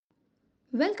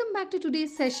Welcome back to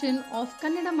today's session of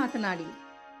Kannada Maathanaadi.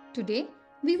 Today,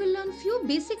 we will learn few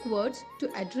basic words to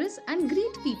address and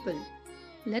greet people.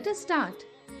 Let us start.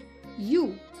 You,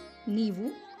 ನೀವು,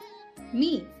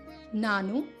 me,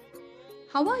 ನಾನು.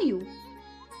 How are you?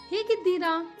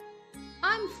 ಹೇಗಿದ್ದೀರಾ?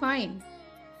 I'm fine.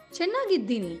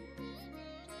 ಚೆನ್ನಾಗಿದ್ದೀನಿ.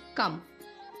 Come.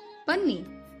 ಬನ್ನಿ.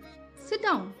 Sit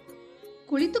down.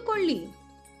 ಕುಳಿತುಕೊಳ್ಳಿ.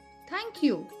 Thank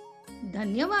you.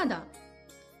 ಧನ್ಯವಾದ.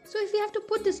 So if we have to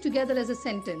put this together as a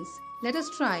sentence, let us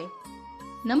try.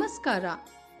 Namaskara.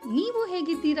 ನೀವು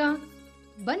ಹೇಗಿದ್ದೀರಾ?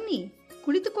 ಬನ್ನಿ,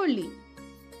 ಕುಳಿತುಕೊಳ್ಳಿ.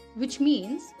 Which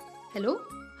means, hello,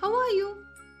 how are you?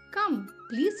 Come,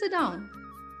 please sit down.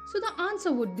 So the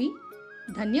answer would be,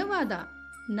 ಧನ್ಯವಾದ.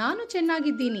 ನಾನು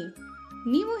ಚೆನ್ನಾಗಿದ್ದೀನಿ.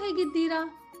 ನೀವು ಹೇಗಿದ್ದೀರಾ?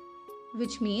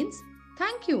 Which means,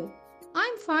 thank you.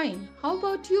 I'm fine. How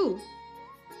about you?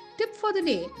 Tip for the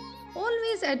day.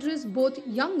 Always address both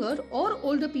younger or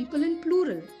older people in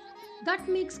plural. That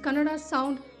makes Kannada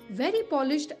sound very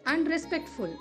polished and respectful.